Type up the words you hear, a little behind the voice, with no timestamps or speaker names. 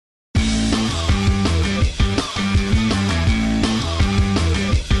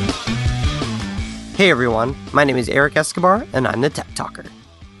Hey everyone, my name is Eric Escobar and I'm the Tech Talker.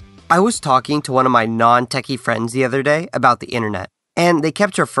 I was talking to one of my non-techie friends the other day about the internet, and they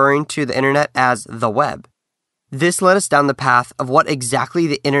kept referring to the internet as the web. This led us down the path of what exactly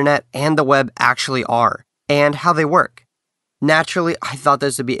the internet and the web actually are, and how they work. Naturally, I thought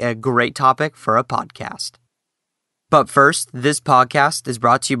this would be a great topic for a podcast. But first, this podcast is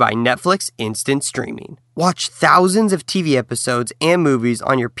brought to you by Netflix Instant Streaming. Watch thousands of TV episodes and movies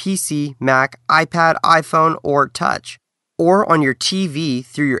on your PC, Mac, iPad, iPhone, or Touch, or on your TV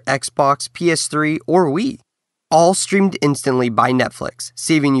through your Xbox, PS3, or Wii. All streamed instantly by Netflix,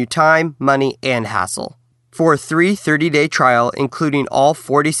 saving you time, money, and hassle. For a 30-day trial, including all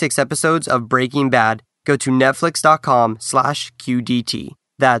 46 episodes of Breaking Bad, go to netflix.com/QDT.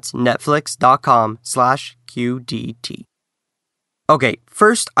 That's netflix.com/QDT. Okay,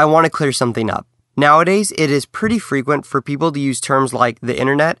 first I want to clear something up. Nowadays, it is pretty frequent for people to use terms like the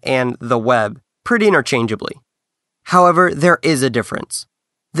internet and the web pretty interchangeably. However, there is a difference.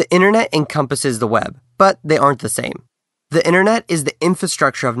 The internet encompasses the web, but they aren't the same. The internet is the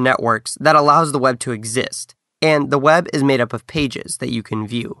infrastructure of networks that allows the web to exist, and the web is made up of pages that you can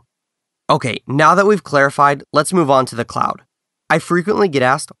view. Okay, now that we've clarified, let's move on to the cloud. I frequently get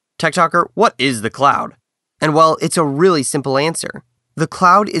asked, Tech Talker, what is the cloud? And well, it's a really simple answer. The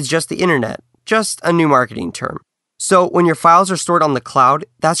cloud is just the internet, just a new marketing term. So when your files are stored on the cloud,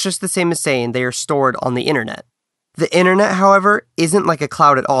 that's just the same as saying they are stored on the internet. The internet, however, isn't like a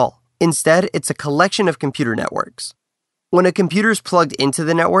cloud at all. Instead, it's a collection of computer networks. When a computer is plugged into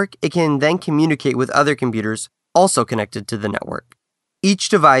the network, it can then communicate with other computers also connected to the network. Each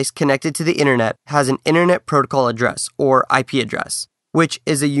device connected to the internet has an Internet Protocol address, or IP address, which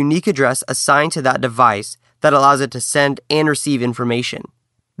is a unique address assigned to that device that allows it to send and receive information.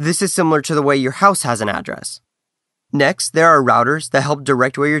 This is similar to the way your house has an address. Next, there are routers that help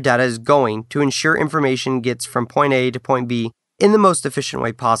direct where your data is going to ensure information gets from point A to point B in the most efficient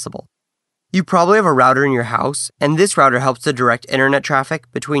way possible. You probably have a router in your house, and this router helps to direct internet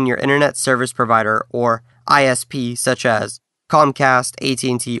traffic between your internet service provider, or ISP, such as Comcast,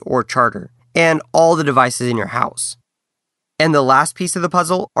 AT&T, or Charter, and all the devices in your house. And the last piece of the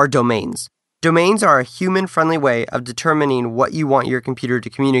puzzle are domains. Domains are a human-friendly way of determining what you want your computer to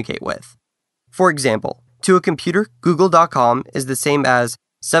communicate with. For example, to a computer, google.com is the same as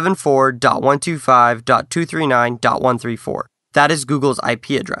 74.125.239.134. That is Google's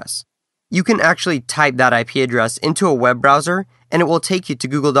IP address. You can actually type that IP address into a web browser, and it will take you to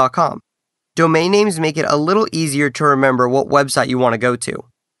google.com. Domain names make it a little easier to remember what website you want to go to.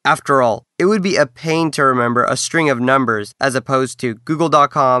 After all, it would be a pain to remember a string of numbers as opposed to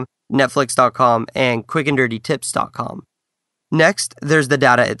google.com, netflix.com, and quickanddirtytips.com. Next, there's the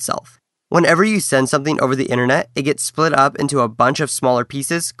data itself. Whenever you send something over the internet, it gets split up into a bunch of smaller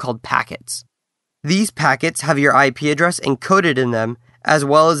pieces called packets. These packets have your IP address encoded in them, as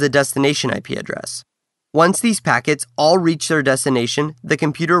well as the destination IP address. Once these packets all reach their destination, the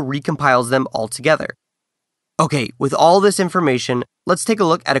computer recompiles them all together. Okay, with all this information, let's take a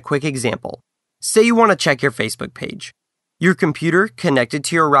look at a quick example. Say you want to check your Facebook page. Your computer connected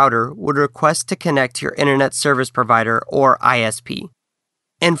to your router would request to connect to your internet service provider, or ISP.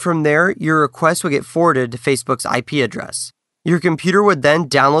 And from there, your request would get forwarded to Facebook's IP address. Your computer would then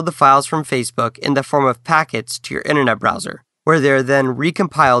download the files from Facebook in the form of packets to your internet browser, where they're then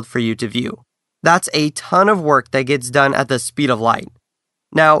recompiled for you to view. That's a ton of work that gets done at the speed of light.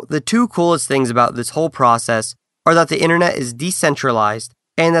 Now, the two coolest things about this whole process are that the internet is decentralized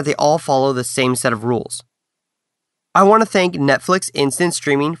and that they all follow the same set of rules. I want to thank Netflix Instant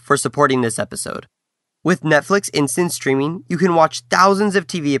Streaming for supporting this episode. With Netflix Instant Streaming, you can watch thousands of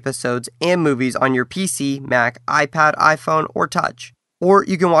TV episodes and movies on your PC, Mac, iPad, iPhone, or Touch. Or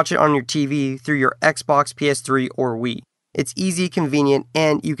you can watch it on your TV through your Xbox, PS3, or Wii. It's easy, convenient,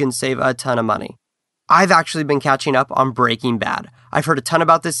 and you can save a ton of money. I've actually been catching up on Breaking Bad. I've heard a ton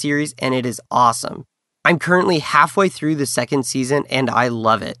about this series, and it is awesome. I'm currently halfway through the second season, and I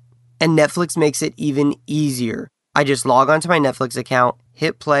love it. And Netflix makes it even easier. I just log onto my Netflix account,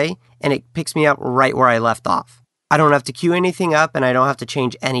 hit play, and it picks me up right where I left off. I don't have to queue anything up, and I don't have to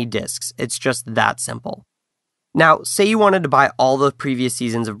change any discs. It's just that simple. Now, say you wanted to buy all the previous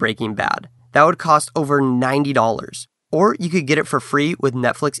seasons of Breaking Bad. That would cost over $90. Or you could get it for free with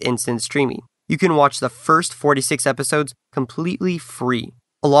Netflix Instant Streaming. You can watch the first 46 episodes completely free,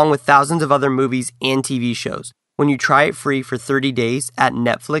 along with thousands of other movies and TV shows, when you try it free for 30 days at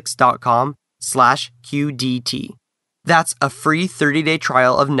netflix.com/QDT. That's a free 30-day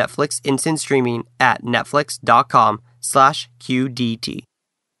trial of Netflix Instant Streaming at netflix.com/QDT.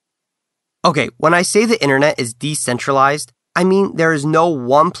 Okay, when I say the internet is decentralized, I mean, there is no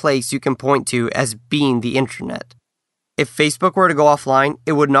one place you can point to as being the internet. If Facebook were to go offline,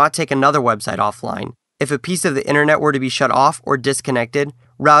 it would not take another website offline. If a piece of the internet were to be shut off or disconnected,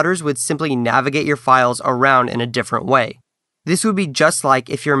 routers would simply navigate your files around in a different way. This would be just like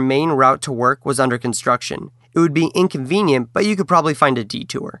if your main route to work was under construction. It would be inconvenient, but you could probably find a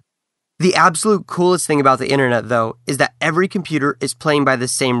detour. The absolute coolest thing about the internet, though, is that every computer is playing by the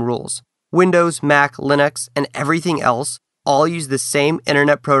same rules. Windows, Mac, Linux, and everything else all use the same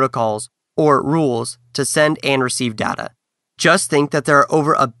internet protocols or rules to send and receive data. Just think that there are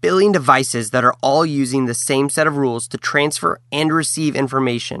over 1 billion devices that are all using the same set of rules to transfer and receive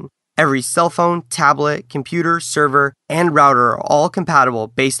information. Every cell phone, tablet, computer, server, and router are all compatible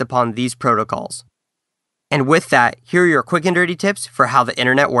based upon these protocols. And with that, here are your quick and dirty tips for how the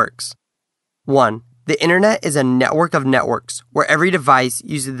internet works. 1. The internet is a network of networks where every device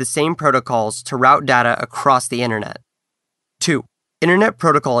uses the same protocols to route data across the internet. 2. Internet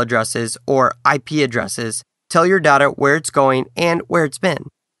protocol addresses, or IP addresses, tell your data where it's going and where it's been.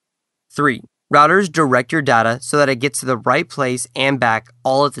 3. Routers direct your data so that it gets to the right place and back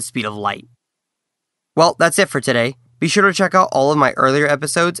all at the speed of light. Well, that's it for today. Be sure to check out all of my earlier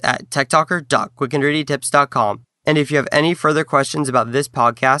episodes at techtalker.quickanddirtytips.com. And if you have any further questions about this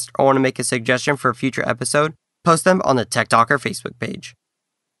podcast or want to make a suggestion for a future episode, post them on the Tech Talker Facebook page.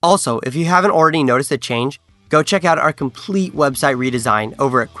 Also, if you haven't already noticed a change, go check out our complete website redesign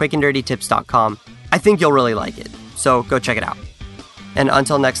over at quickanddirtytips.com. I think you'll really like it, so go check it out. And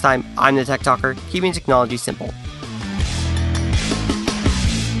until next time, I'm the Tech Talker, keeping technology simple.